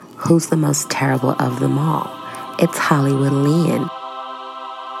Who's the most terrible of them all? It's Hollywood Lean.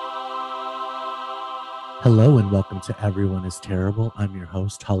 Hello and welcome to Everyone is Terrible. I'm your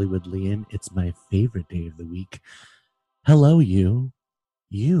host, Hollywood Lean. It's my favorite day of the week. Hello, you.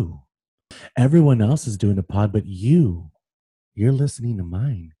 You. Everyone else is doing a pod, but you're listening to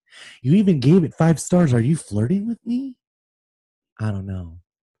mine. You even gave it 5 stars. Are you flirting with me? I don't know.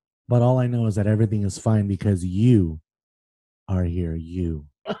 But all I know is that everything is fine because you are here. You.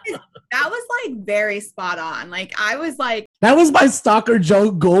 That was like very spot on. Like I was like, that was my stalker Joe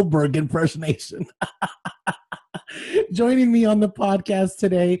Goldberg impersonation. Joining me on the podcast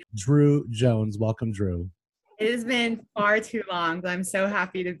today, Drew Jones. Welcome, Drew. It has been far too long, but I'm so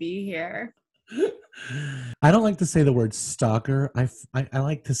happy to be here. I don't like to say the word stalker. I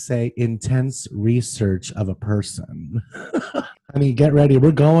like to say intense research of a person. I mean, get ready.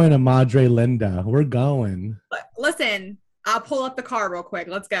 We're going to Madre Linda. We're going. Listen, I'll pull up the car real quick.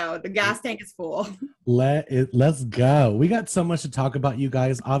 Let's go. The gas tank is full. Let's go. We got so much to talk about, you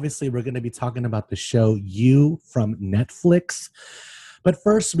guys. Obviously, we're going to be talking about the show You from Netflix. But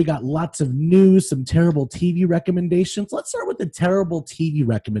first, we got lots of news, some terrible TV recommendations. Let's start with the terrible TV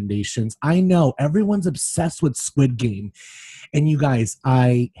recommendations. I know everyone's obsessed with Squid Game. And you guys,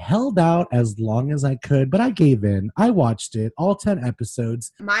 I held out as long as I could, but I gave in. I watched it, all 10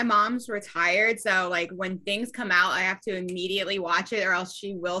 episodes. My mom's retired, so like when things come out, I have to immediately watch it or else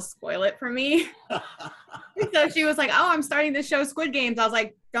she will spoil it for me. So she was like, oh, I'm starting this show Squid Games. I was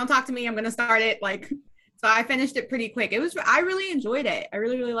like, don't talk to me. I'm going to start it. So I finished it pretty quick. I really enjoyed it. I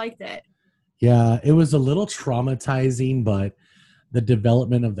really, really liked it. Yeah, it was a little traumatizing, but the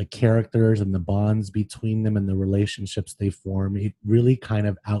development of the characters and the bonds between them and the relationships they form, it really kind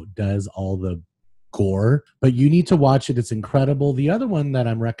of outdoes all the gore. But you need to watch it. It's incredible. The other one that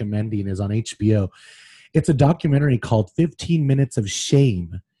I'm recommending is on HBO. It's a documentary called 15 Minutes of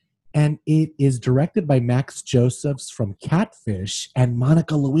Shame. And it is directed by Max Josephs from Catfish and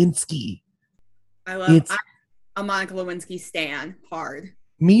Monica Lewinsky. I'm a Monica Lewinsky stan hard.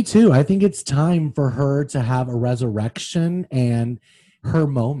 Me too. I think it's time for her to have a resurrection and her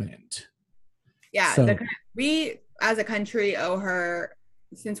moment. Yeah, so, we as a country owe her,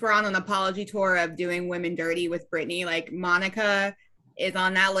 since we're on an apology tour of doing Women Dirty with Britney, like Monica is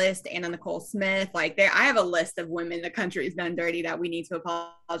on that list, Anna Nicole Smith. Like I have a list of women the country's done dirty that we need to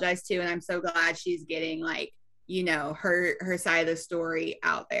apologize to. And I'm so glad she's getting her side of the story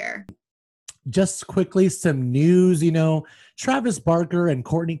out there. Just quickly, some news, Travis Barker and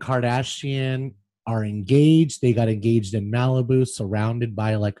Kourtney Kardashian are engaged. They got engaged in Malibu, surrounded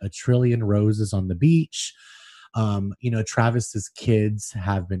by like a trillion roses on the beach. Travis's kids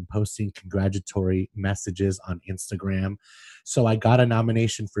have been posting congratulatory messages on Instagram. So I got a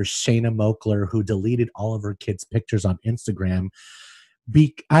nomination for Shayna Moakler, who deleted all of her kids' pictures on Instagram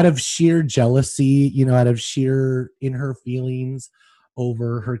out of sheer jealousy, out of sheer in her feelings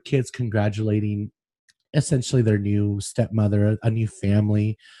over her kids congratulating essentially their new stepmother, a new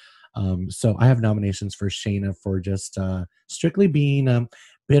family. So I have nominations for Shayna for just strictly being a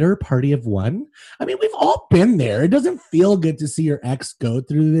bitter party of one. I mean, we've all been there. It doesn't feel good to see your ex go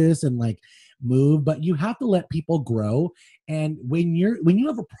through this and move, but you have to let people grow. And when you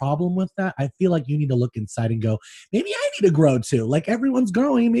have a problem with that, I feel like you need to look inside and go, maybe I need to grow too. Like everyone's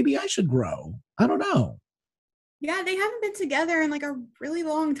growing, maybe I should grow. I don't know. Yeah, they haven't been together in a really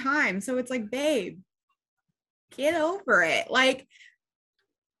long time. So it's like, babe, get over it.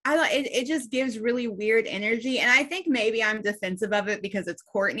 It just gives really weird energy. And I think maybe I'm defensive of it because it's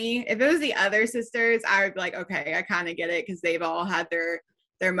Kourtney. If it was the other sisters, I would be like, okay, I kind of get it because they've all had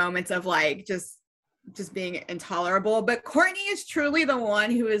their moments of just being intolerable. But Kourtney is truly the one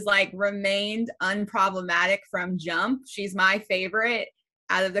who has remained unproblematic from jump. She's my favorite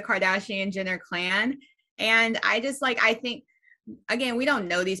out of the Kardashian-Jenner clan. And I just I think, again, we don't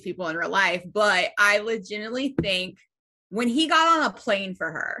know these people in real life, but I legitimately think when he got on a plane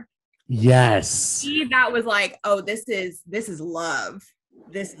for her, yes, that was oh, this is love.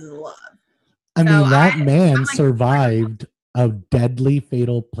 This is love. I mean, that man survived a deadly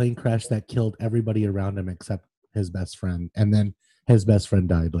fatal plane crash that killed everybody around him except his best friend. And then his best friend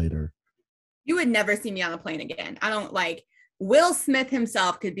died later. You would never see me on a plane again. I don't Will Smith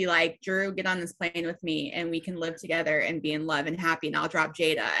himself could be like, Drew, get on this plane with me and we can live together and be in love and happy. And I'll drop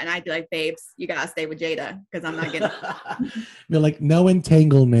Jada. And I'd be like, babes, you got to stay with Jada because I'm not getting You're like, no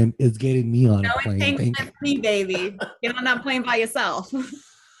entanglement is getting me on a plane. No entanglement with me, baby. Get on that plane by yourself. Oh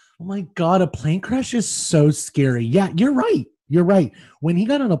my God, a plane crash is so scary. Yeah, you're right. You're right. When he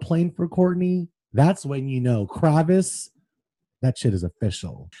got on a plane for Kourtney, that's when Kravis, that shit is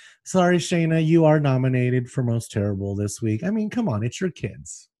official. Sorry, Shayna, you are nominated for Most Terrible this week. I mean, come on, it's your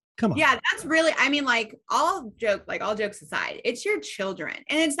kids. Come on. Yeah, that's really, I mean, like all jokes aside, it's your children.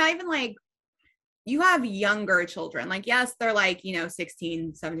 And it's not even like you have younger children. Like, yes, they're like,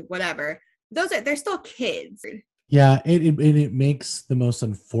 16, 17, whatever. They're still kids. Yeah, it makes the most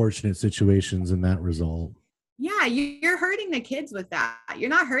unfortunate situations in that result. Yeah, you're hurting the kids with that.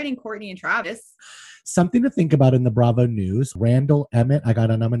 You're not hurting Courtney and Travis. Something to think about in the Bravo news. Randall Emmett, I got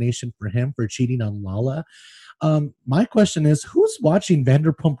a nomination for him for cheating on Lala. My question is, who's watching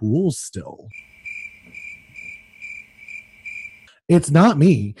Vanderpump Rules still? It's not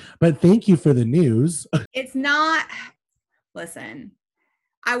me, but thank you for the news. It's not. Listen,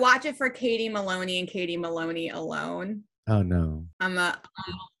 I watch it for Katie Maloney and Katie Maloney alone. Oh no. I'm a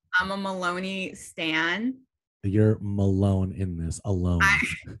Maloney stan. You're Malone in this alone.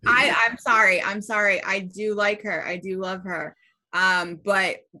 I'm sorry. I do like her. I do love her.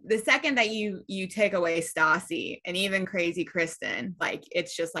 But the second that you take away Stassi and even Crazy Kristen, like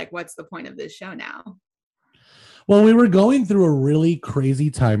it's just like, what's the point of this show now? Well, we were going through a really crazy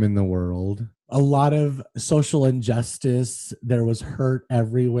time in the world. A lot of social injustice. There was hurt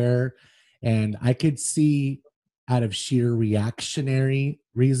everywhere. And I could see out of sheer reactionary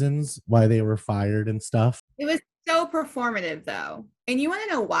reasons why they were fired and stuff. It was so performative though. And you want to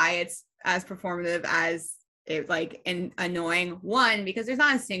know why it's as performative as it like and annoying? One, because there's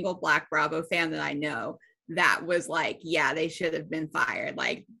not a single Black Bravo fan that I know that was like, yeah, they should have been fired.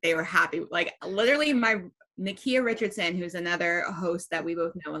 Like they were happy. Like literally Nakia Richardson, who's another host that we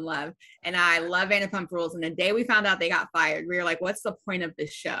both know and love, and I love Vanderpump Rules. And the day we found out they got fired, we were like, what's the point of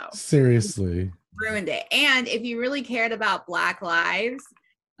this show? Seriously. Ruined it. And if you really cared about Black lives,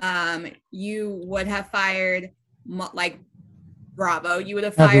 you would have fired like Bravo. You would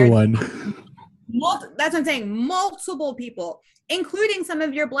have fired everyone. That's what I'm saying. Multiple people, including some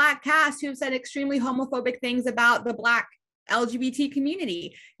of your Black cast who've said extremely homophobic things about the Black LGBT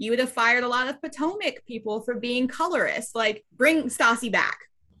community. You would have fired a lot of Potomac people for being colorist. Like, bring Stassi back.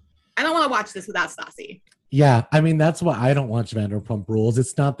 I don't want to watch this without Stassi. Yeah, I mean, that's why I don't watch Vanderpump Rules.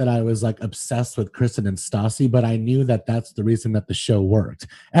 It's not that I was like obsessed with Kristen and Stassi, but I knew that that's the reason that the show worked.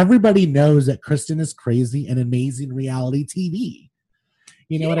 Everybody knows that Kristen is crazy and amazing reality TV.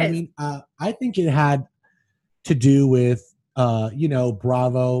 You know what I mean? I think it had to do with,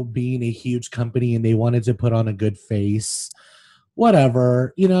 Bravo being a huge company and they wanted to put on a good face.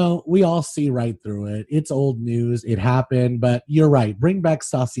 Whatever, we all see right through it. It's old news. It happened, but you're right. Bring back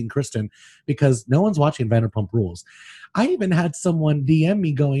Stassi and Kristen because no one's watching Vanderpump Rules. I even had someone DM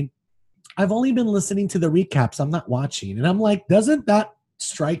me going, I've only been listening to the recaps. I'm not watching. And I'm like, doesn't that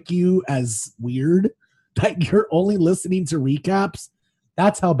strike you as weird that you're only listening to recaps?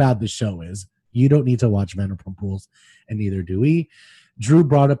 That's how bad the show is. You don't need to watch Vanderpump Rules, and neither do we. Drew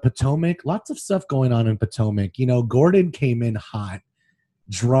brought up Potomac. Lots of stuff going on in Potomac. Gordon came in hot,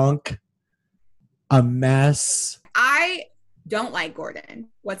 drunk, a mess. I don't like Gordon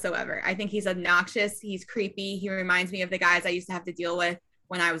whatsoever. I think he's obnoxious. He's creepy. He reminds me of the guys I used to have to deal with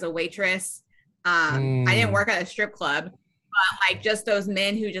when I was a waitress. I didn't work at a strip club, but like just those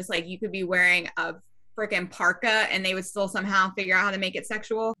men who just like you could be wearing a freaking parka and they would still somehow figure out how to make it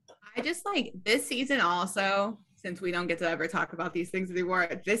sexual. I just like this season also, since we don't get to ever talk about these things anymore,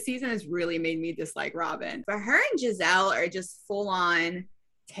 this season has really made me dislike Robin. But her and Giselle are just full on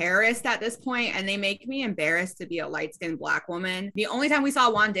terrorists at this point, and they make me embarrassed to be a light-skinned Black woman. The only time we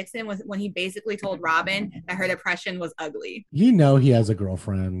saw Juan Dixon was when he basically told Robin that her depression was ugly. He has a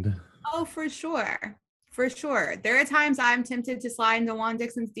girlfriend. Oh, for sure. For sure. There are times I'm tempted to slide into Juan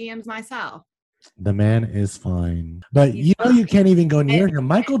Dixon's DMs myself. The man is fine. But you can't even go near him.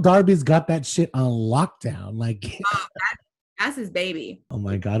 Michael Darby's got that shit on lockdown. Like, that's his baby. Oh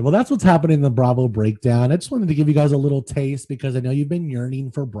my God. Well, that's what's happening in the Bravo breakdown. I just wanted to give you guys a little taste because I know you've been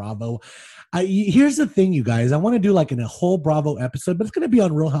yearning for Bravo. Here's the thing, you guys. I want to do like a whole Bravo episode, but it's going to be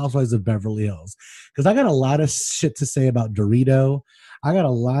on Real Housewives of Beverly Hills because I got a lot of shit to say about Dorito. I got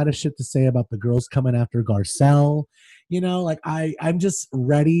a lot of shit to say about the girls coming after Garcelle. I'm just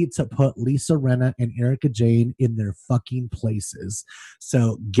ready to put Lisa Rinna and Erica Jane in their fucking places.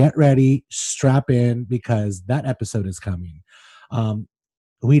 So get ready, strap in, because that episode is coming.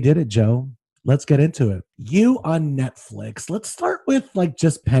 We did it, Joe. Let's get into it. You on Netflix. Let's start with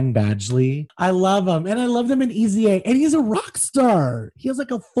just Penn Badgley. I love him, and I love him in Easy A, and he's a rock star. He has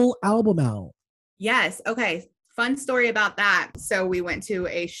a full album out. Yes. Okay. Fun story about that. So we went to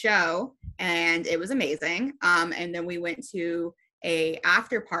a show and it was amazing. And then we went to a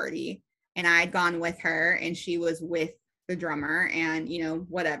after party and I'd gone with her and she was with the drummer and,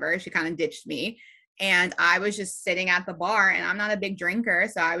 whatever, she kind of ditched me. And I was just sitting at the bar and I'm not a big drinker.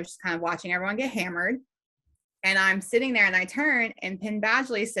 So I was just kind of watching everyone get hammered. And I'm sitting there and I turn and Penn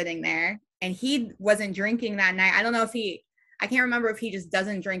Badgley's sitting there and he wasn't drinking that night. I don't know if I can't remember if he just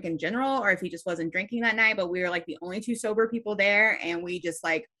doesn't drink in general or if he just wasn't drinking that night, but we were like the only two sober people there. And we just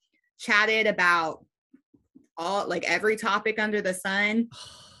like chatted about all like every topic under the sun,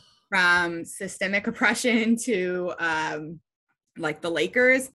 from systemic oppression to like the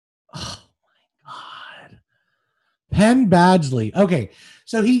Lakers. Oh my God. Penn Badgley. Okay.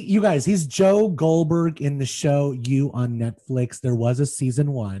 So you guys, he's Joe Goldberg in the show You on Netflix. There was a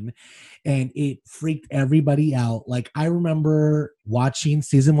season 1 and it freaked everybody out. Like I remember watching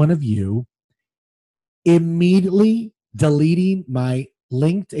season 1 of You, immediately deleting my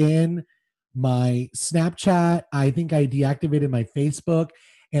LinkedIn, my Snapchat. I think I deactivated my Facebook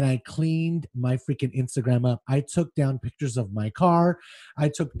and I cleaned my freaking Instagram up. I took down pictures of my car. I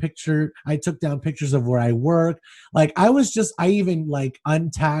took down pictures of where I work. Like I even like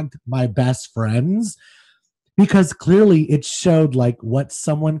untagged my best friends because clearly it showed like what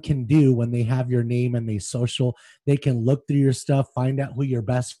someone can do when they have your name and they can look through your stuff, find out who your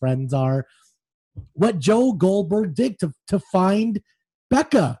best friends are. What Joe Goldberg did to find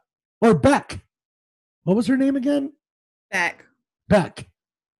Becca or Beck. What was her name again? Beck.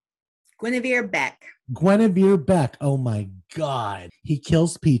 Guinevere Beck. Oh my God. He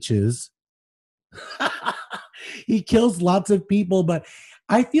kills Peaches. He kills lots of people, but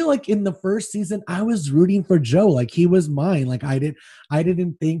I feel like in the first season, I was rooting for Joe. Like he was mine. Like I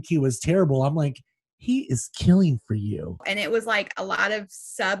didn't think he was terrible. I'm like, he is killing for you. And it was like a lot of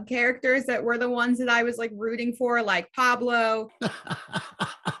sub characters that were the ones that I was like rooting for, like Pablo.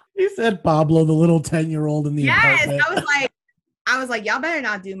 You said Pablo, the little 10-year-old in the apartment. I was like, y'all better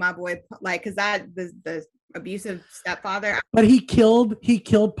not do my boy, like, because that the abusive stepfather. But he killed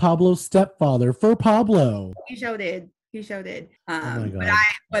Pablo's stepfather for Pablo. He sure did. Oh my God.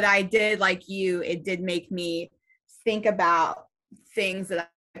 But I did, like you, it did make me think about things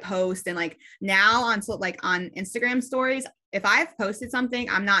that I post, and like now on Instagram stories, if I've posted something,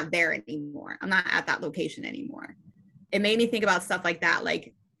 I'm not there anymore. I'm not at that location anymore. It made me think about stuff like that.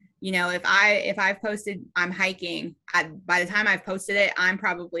 Like, you know, if I've posted I'm hiking, by the time I've posted it, I'm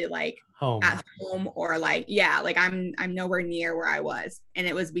probably like at home or like, yeah, like I'm nowhere near where I was. And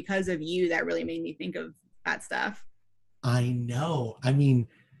it was because of you that really made me think of that stuff. I know. I mean,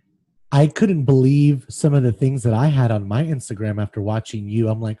 I couldn't believe some of the things that I had on my Instagram after watching You.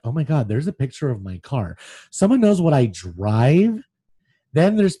 I'm like, oh my God, there's a picture of my car. Someone knows what I drive.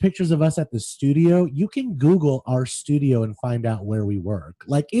 Then there's pictures of us at the studio. You can Google our studio and find out where we work.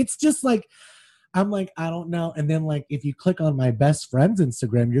 Like, it's just like, I'm like, I don't know. And then like, if you click on my best friend's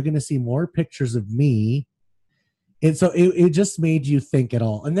Instagram, you're going to see more pictures of me. And so it just made you think it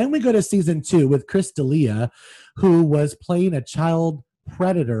all. And then we go to season 2 with Chris D'Elia, who was playing a child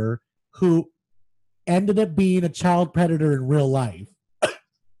predator who ended up being a child predator in real life.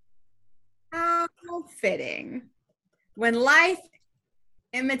 How fitting. When life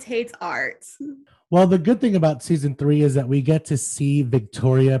imitates art. Well, the good thing about season 3 is that we get to see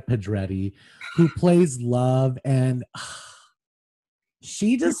Victoria Pedretti, who plays Love, and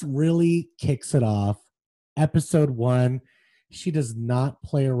she just really kicks it off. Episode 1, she does not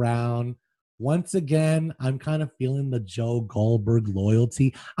play around. Once again, I'm kind of feeling the Joe Goldberg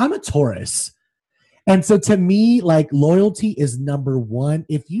loyalty. I'm a Taurus. And so to me, like, loyalty is number 1.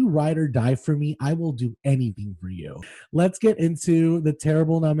 If you ride or die for me, I will do anything for you. Let's get into the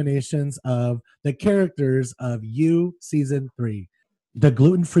terrible nominations of the characters of You season 3. The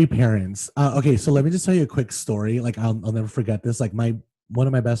gluten-free parents. Okay, so let me just tell you a quick story. Like, I'll never forget this. Like, one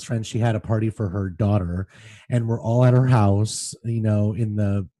of my best friends, she had a party for her daughter, and we're all at her house, you know, in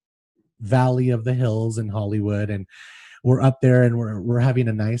the Valley of the Hills in Hollywood, and we're up there and we're having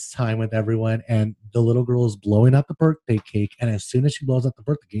a nice time with everyone, and the little girl is blowing out the birthday cake, and as soon as she blows out the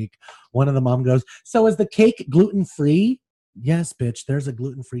birthday cake, one of the mom goes, "So is the cake gluten-free?" "Yes, bitch, there's a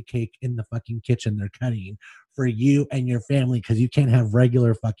gluten-free cake in the fucking kitchen they're cutting for you and your family because you can't have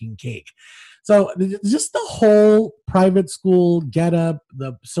regular fucking cake." So just the whole private school get up,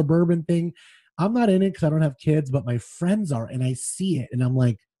 the suburban thing, I'm not in it because I don't have kids, but my friends are, and I see it, and I'm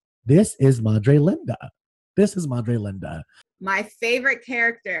like, this is Madre Linda. This is Madre Linda. My favorite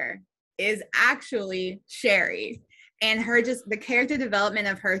character is actually Sherry, and the character development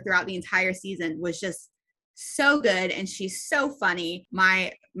of her throughout the entire season was just so good, and she's so funny.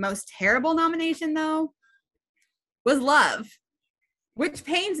 My most terrible nomination, though, was Love, which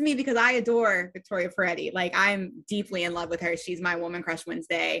pains me because I adore Victoria Peretti. Like, I'm deeply in love with her. She's my Woman Crush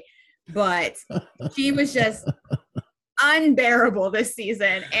Wednesday, but she was just unbearable this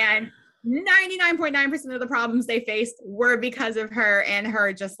season, and 99.9% of the problems they faced were because of her and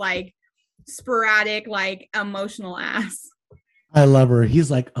her just like sporadic, like emotional ass. I love her.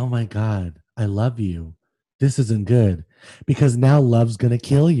 He's like, oh my God, I love you. This isn't good because now love's going to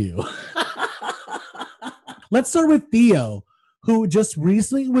kill you. Let's start with Theo, who just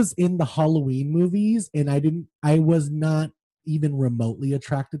recently was in the Halloween movies, and I was not even remotely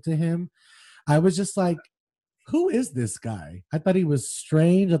attracted to him. I was just like, who is this guy? I thought he was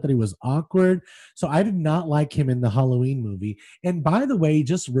strange. I thought he was awkward. So I did not like him in the Halloween movie. And by the way,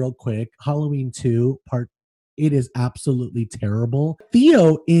 just real quick, Halloween 2 part, it is absolutely terrible.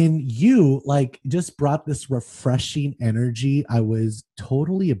 Theo in You, like, just brought this refreshing energy. I was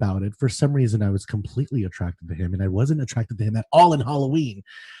totally about it. For some reason, I was completely attracted to him, and I wasn't attracted to him at all in Halloween.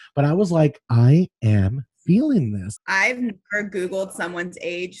 But I was like, I am feeling this. I've never Googled someone's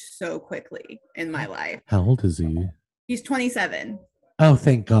age so quickly in my life. How old is he? He's 27. Oh,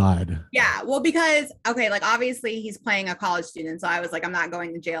 thank God. Yeah, well, because, okay, like obviously he's playing a college student. So I was like, I'm not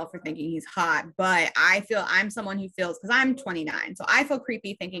going to jail for thinking he's hot. But I feel I'm someone who feels, because I'm 29. So I feel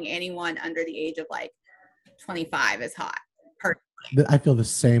creepy thinking anyone under the age of like 25 is hot. I feel the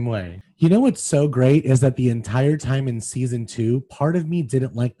same way. You know what's so great is that the entire time in season 2, part of me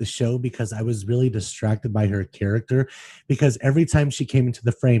didn't like the show because I was really distracted by her character, because every time she came into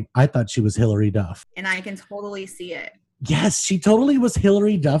the frame, I thought she was Hilary Duff. And I can totally see it. Yes, she totally was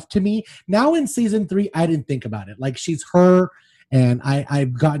Hilary Duff to me. Now in season 3, I didn't think about it. Like, she's her, and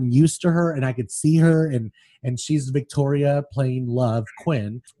I've gotten used to her, and I could see her, and she's Victoria playing Love,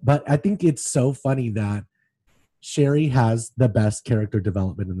 Quinn. But I think it's so funny that Sherry has the best character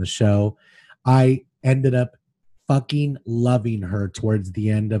development in the show. I ended up fucking loving her towards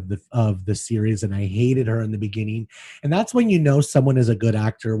the end of the series, and I hated her in the beginning. And that's when you know someone is a good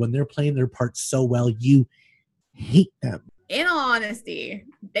actor, when they're playing their part so well, you hate them. In all honesty,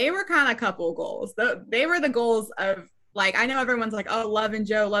 they were kind of couple goals. They were the goals of, like, I know everyone's like, oh, Love and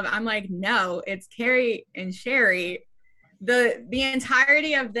Joe, love. I'm like, no, it's Carrie and Sherry. The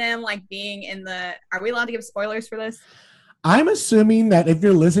entirety of them, like, being in the, are we allowed to give spoilers for this? I'm assuming that if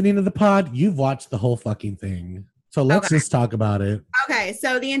you're listening to the pod, you've watched the whole fucking thing. So let's just talk about it. Okay,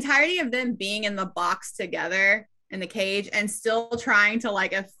 so the entirety of them being in the box together in the cage and still trying to,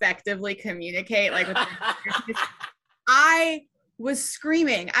 like, effectively communicate, like, with I was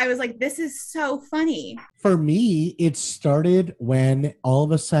screaming. I was like, this is so funny. For me, it started when all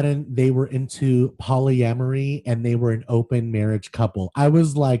of a sudden they were into polyamory and they were an open marriage couple. I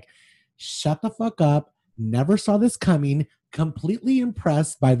was like, shut the fuck up. Never saw this coming. Completely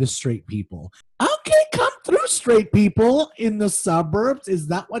impressed by the straight people. Okay, come through, straight people in the suburbs. Is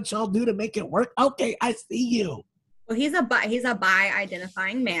that what y'all do to make it work? Okay, I see you. Well, he's a bi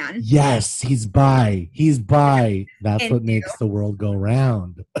identifying man. Yes, he's bi. He's bi. That's what makes the world go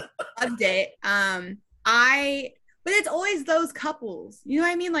round. Loved it. But it's always those couples. You know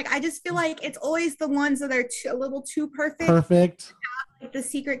what I mean? Like, I just feel like it's always the ones that are a little too perfect. Perfect. Like the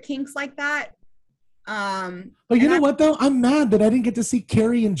secret kinks like that. But you know what though? I'm mad that I didn't get to see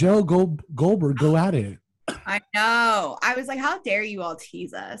Carrie and Joe Goldberg go at it. I know. I was like, how dare you all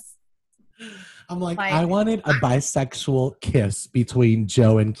tease us? I'm like, I wanted a bisexual kiss between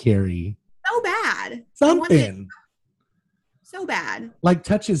Joe and Carrie. So bad. Something. So bad. Like,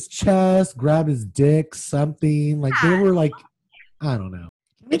 touch his chest, grab his dick, something. Like, they were like, I don't know.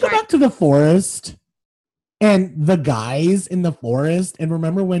 We go back to the forest and the guys in the forest. And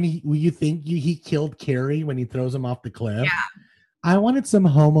remember when he killed Carrie when he throws him off the cliff? Yeah. I wanted some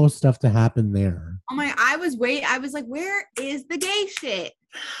homo stuff to happen there. Oh my, I was like, where is the gay shit?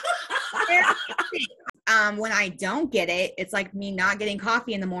 When I don't get it, it's like me not getting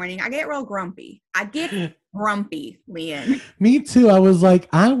coffee in the morning. I get real grumpy. I get grumpy, Leon. Me too. I was like,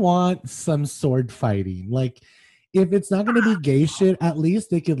 I want some sword fighting. Like, if it's not going to be gay shit, at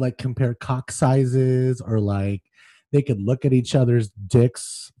least they could, like, compare cock sizes, or like they could look at each other's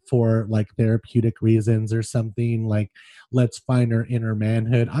dicks for, like, therapeutic reasons or something. Like, let's find our inner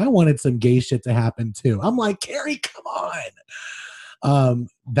manhood. I wanted some gay shit to happen too. I'm like, Carrie, come on.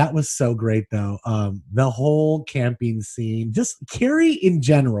 That was so great though. The whole camping scene, just Carrie in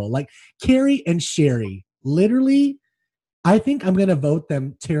general, like Carrie and Sherry, literally, I think I'm going to vote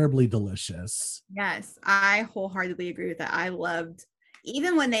them terribly delicious. Yes, I wholeheartedly agree with that. I loved,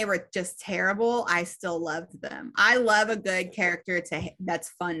 even when they were just terrible, I still loved them. I love a good character that's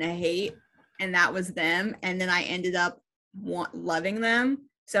fun to hate, and that was them. And then I ended up loving them,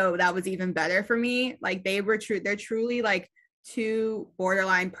 so that was even better for me. Like, they're truly like two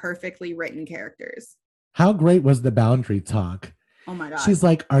borderline perfectly written characters. How great was the boundary talk? Oh my God. She's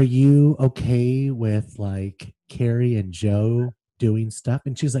like, are you okay with, like, Carrie and Joe doing stuff?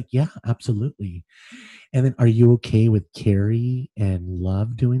 And she's like, yeah, absolutely. And then, are you okay with Carrie and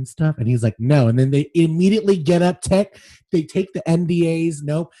Love doing stuff? And he's like, no. And then they immediately get up, they take the NDAs.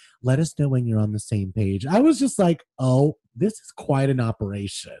 Nope. Let us know when you're on the same page. I was just like, oh, this is quite an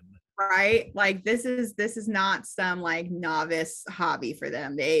operation. Right? Like this is not some like novice hobby for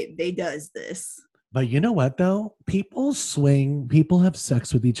them. They does this. But you know what, though? People swing, people have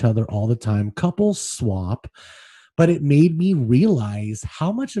sex with each other all the time, couples swap. But it made me realize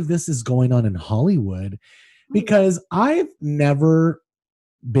how much of this is going on in Hollywood, because I've never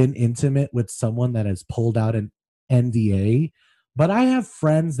been intimate with someone that has pulled out an NDA, but I have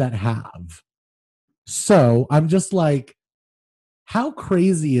friends that have. So I'm just like, how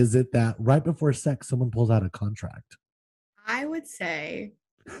crazy is it that right before sex, someone pulls out a contract? I would say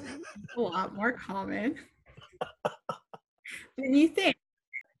a lot more common than you think.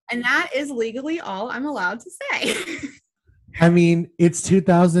 And that is legally all I'm allowed to say. I mean, it's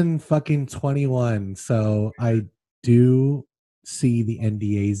 2021, so I do see the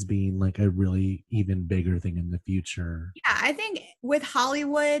NDAs being like a really even bigger thing in the future. Yeah, I think with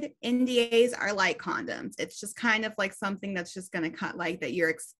Hollywood, NDAs are like condoms. It's just kind of like something that's just going to cut like that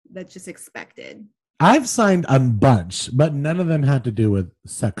that's just expected. I've signed a bunch, but none of them had to do with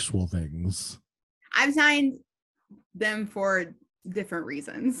sexual things. I've signed them for different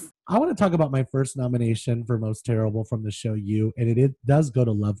reasons. I want to talk about my first nomination for Most Terrible from the show You, and it does go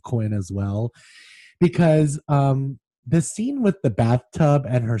to Love Quinn as well, because the scene with the bathtub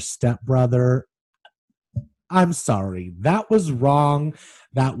and her stepbrother, I'm sorry, that was wrong.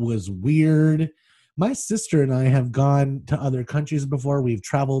 That was weird. My sister and I have gone to other countries before. We've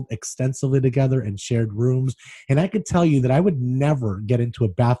traveled extensively together and shared rooms, and I could tell you that I would never get into a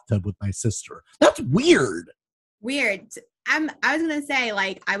bathtub with my sister. That's weird. Weird. I was going to say,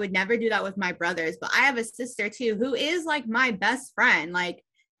 like, I would never do that with my brothers, but I have a sister too, who is like my best friend. Like,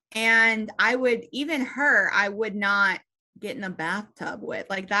 and I would not get in a bathtub with,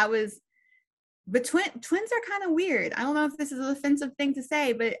 like, that was, but twins are kind of weird. I don't know if this is an offensive thing to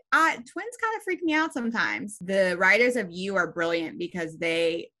say, but twins kind of freak me out sometimes. The writers of You are brilliant because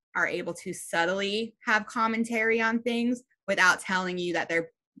they are able to subtly have commentary on things without telling you that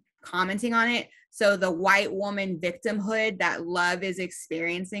they're commenting on it. So the white woman victimhood that Love is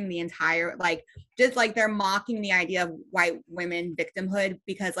experiencing the entire, like, just like they're mocking the idea of white women victimhood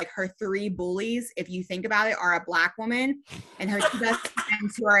because like her 3 bullies, if you think about it, are a black woman and her 2 best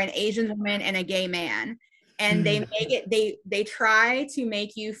friends who are an Asian woman and a gay man. And they make it, they try to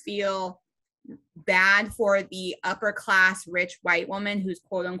make you feel bad for the upper class rich white woman who's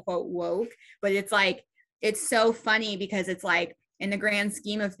quote unquote woke. But it's like, it's so funny because it's like, in the grand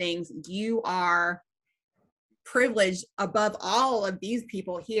scheme of things, you are privileged above all of these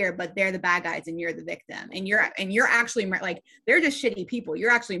people here, but they're the bad guys and you're the victim. And you're actually like, they're just shitty people.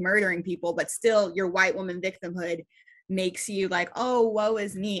 You're actually murdering people, but still your white woman victimhood makes you like, oh, woe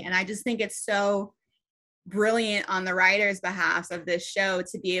is me. And I just think it's so brilliant on the writers' behalf of this show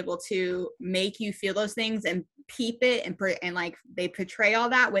to be able to make you feel those things and peep it and like they portray all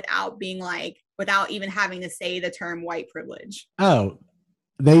that without even having to say the term white privilege. Oh,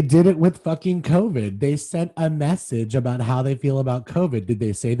 they did it with fucking COVID. They sent a message about how they feel about COVID. Did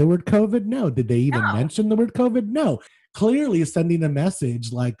they say the word COVID? No. Did they even mention the word COVID? No. Clearly sending a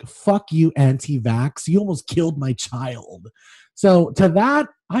message like, fuck you, anti-vax. You almost killed my child. So to that,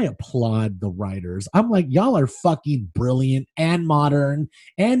 I applaud the writers. I'm like, y'all are fucking brilliant and modern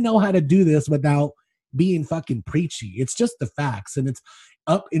and know how to do this without being fucking preachy. It's just the facts, and it's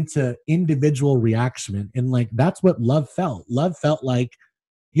up into individual reaction. And like, that's what Love felt. Love felt like,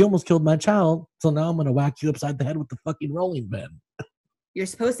 you almost killed my child, so now I'm going to whack you upside the head with the fucking rolling pin. You're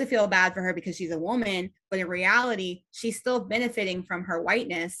supposed to feel bad for her because she's a woman, but in reality, she's still benefiting from her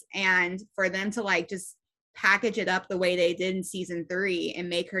whiteness. And for them to like just package it up the way they did in season 3 and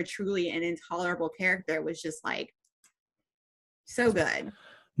make her truly an intolerable character was just like so good.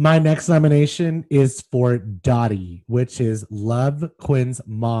 My next nomination is for Dottie, which is Love Quinn's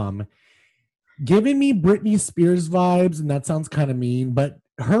mom, giving me Britney Spears vibes. And that sounds kind of mean, but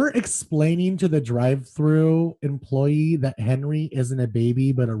her explaining to the drive-through employee that Henry isn't a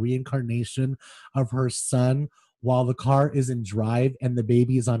baby, but a reincarnation of her son while the car is in drive and the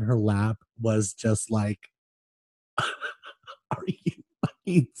baby is on her lap was just like, are you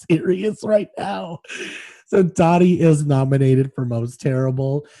fucking serious right now? So Dottie is nominated for Most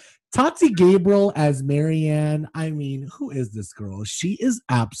Terrible. Tati Gabriel as Marianne. I mean, who is this girl? She is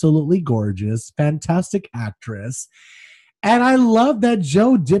absolutely gorgeous, fantastic actress. And I love that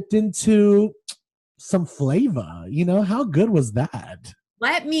Joe dipped into some flavor. You know, how good was that?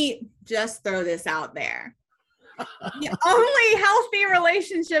 Let me just throw this out there. The only healthy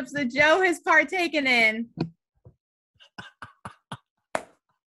relationships that Joe has partaken in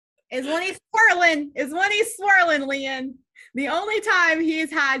is when he's swirling, Leon. The only time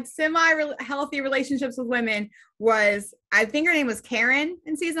he's had semi-healthy relationships with women was, I think her name was Karen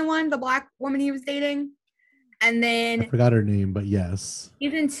in season 1, the black woman he was dating. And then I forgot her name, but yes.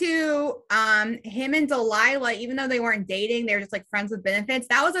 Season 2, him and Delilah, even though they weren't dating, they were just like friends with benefits.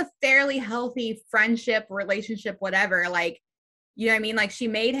 That was a fairly healthy friendship, relationship, whatever. Like, you know what I mean? Like, she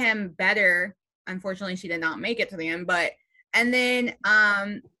made him better. Unfortunately, she did not make it to the end. But, and then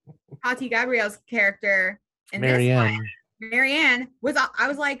Tati Gabrielle's character in Marianne. this one, Marianne, I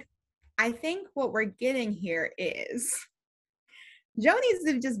was like, I think what we're getting here is Joe needs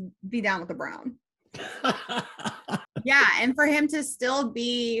to just be down with the brown. Yeah, and for them to still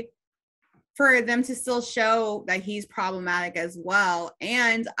show that he's problematic as well.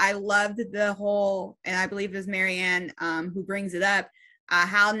 And I loved the whole, and I believe it was Marianne who brings it up,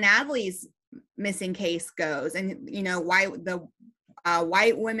 how Natalie's missing case goes, and you know,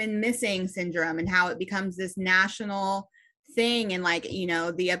 white women missing syndrome, and how it becomes this national thing, and like, you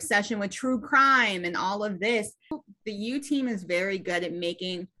know, the obsession with true crime and all of this. The U team is very good at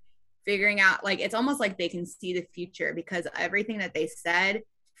figuring out, like, it's almost like they can see the future, because everything that they said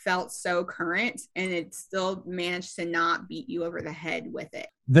felt so current, and it still managed to not beat you over the head with it.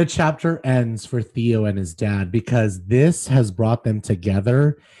 The chapter ends for Theo and his dad because this has brought them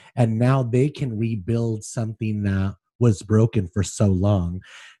together, and now they can rebuild something that was broken for so long.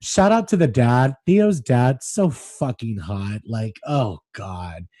 Shout out to the dad. Theo's dad, so fucking hot. Like, oh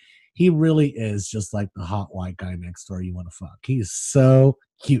God. He really is just like the hot white guy next door you want to fuck. He's so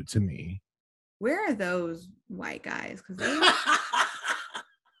cute to me. Where are those white guys? Because they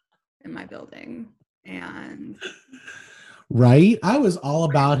in my building. And right? I was all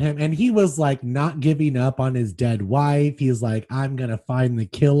about him. And he was like not giving up on his dead wife. He's like, I'm going to find the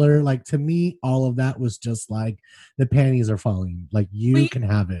killer. Like, to me, all of that was just like, the panties are falling. Like, you can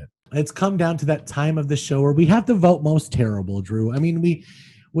have it. It's come down to that time of the show where we have to vote most terrible, Drew. I mean,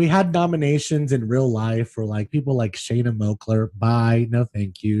 we had nominations in real life for like people like Shayna Moakler. Bye. No,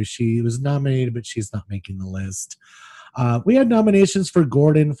 thank you. She was nominated, but she's not making the list. We had nominations for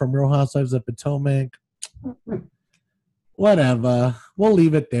Gordon from Real Housewives of Potomac. Whatever. We'll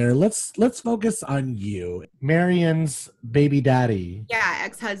leave it there. Let's focus on you. Marianne's baby daddy. Yeah,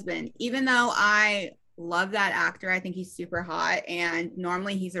 ex-husband. Even though I love that actor, I think he's super hot, and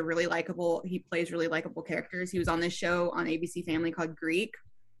normally he plays really likable characters. He was on this show on ABC Family called Greek,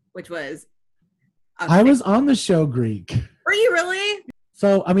 which was I was on the show Greek. Were you really?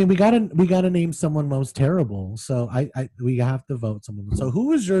 So I mean, we gotta name someone most terrible. So we have to vote someone. So who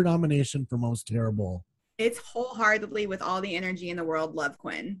was your nomination for most terrible? It's wholeheartedly, with all the energy in the world, Love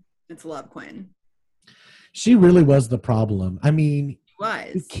Quinn. It's Love Quinn. She really was the problem. I mean, you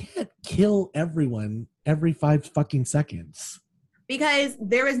was. can't kill everyone every 5 fucking seconds. Because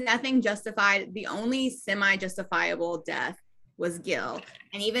there was nothing justified. The only semi-justifiable death was Gil.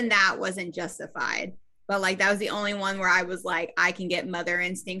 And even that wasn't justified. But like, that was the only one where I was like, I can get mother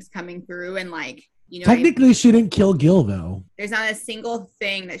instincts coming through, and like, you know. Technically, she didn't kill Gil, though. There's not a single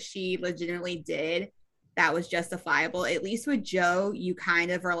thing that she legitimately did that was justifiable. At least with Joe, you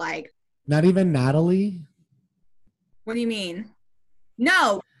kind of are like. Not even Natalie? What do you mean?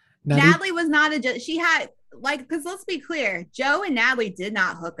 No. Natalie was not she had, like, because let's be clear, Joe and Natalie did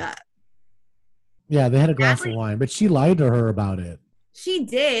not hook up. Yeah, they had a glass of wine, but she lied to her about it. She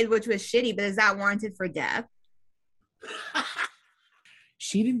did, which was shitty, but is that warranted for death?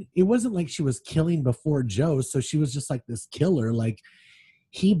 She didn't, it wasn't like she was killing before Joe, so she was just like this killer. Like,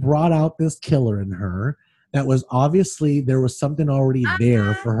 he brought out this killer in her that was obviously, there was something already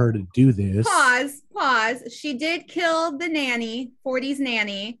there for her to do this. Pause. She did kill the nanny, 40s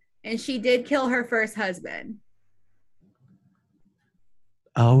nanny, and she did kill her first husband.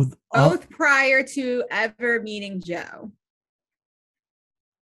 Both prior to ever meeting Joe.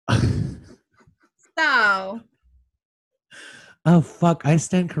 So. Oh, fuck. I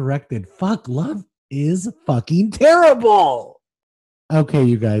stand corrected. Fuck. Love is fucking terrible. Okay,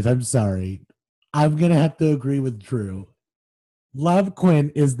 you guys. I'm sorry. I'm going to have to agree with Drew. Love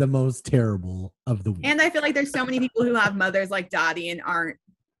Quinn is the most terrible of the week. And I feel like there's so many people who have mothers like Dottie and aren't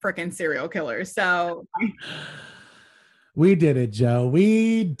freaking serial killers. So. We did it, Joe.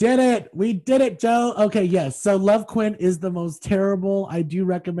 We did it. We did it, Joe. Okay, yes. So Love Quinn is the most terrible. I do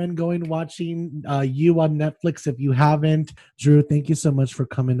recommend going watching You on Netflix if you haven't. Drew, thank you so much for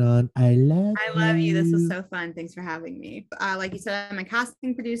coming on. I love you. This was so fun. Thanks for having me. Like you said, I'm a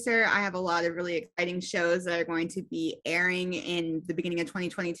casting producer. I have a lot of really exciting shows that are going to be airing in the beginning of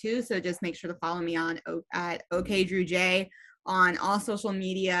 2022. So just make sure to follow me at OKDrewJ on all social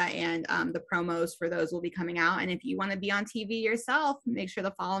media, and the promos for those will be coming out. And if you want to be on TV yourself, make sure to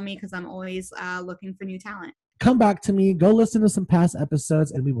follow me because I'm always looking for new talent. Come back to me, go listen to some past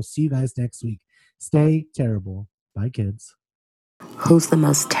episodes, and we will see you guys next week. Stay terrible. Bye, kids. Who's the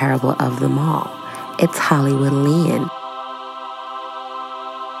most terrible of them all? It's Hollywood Lean.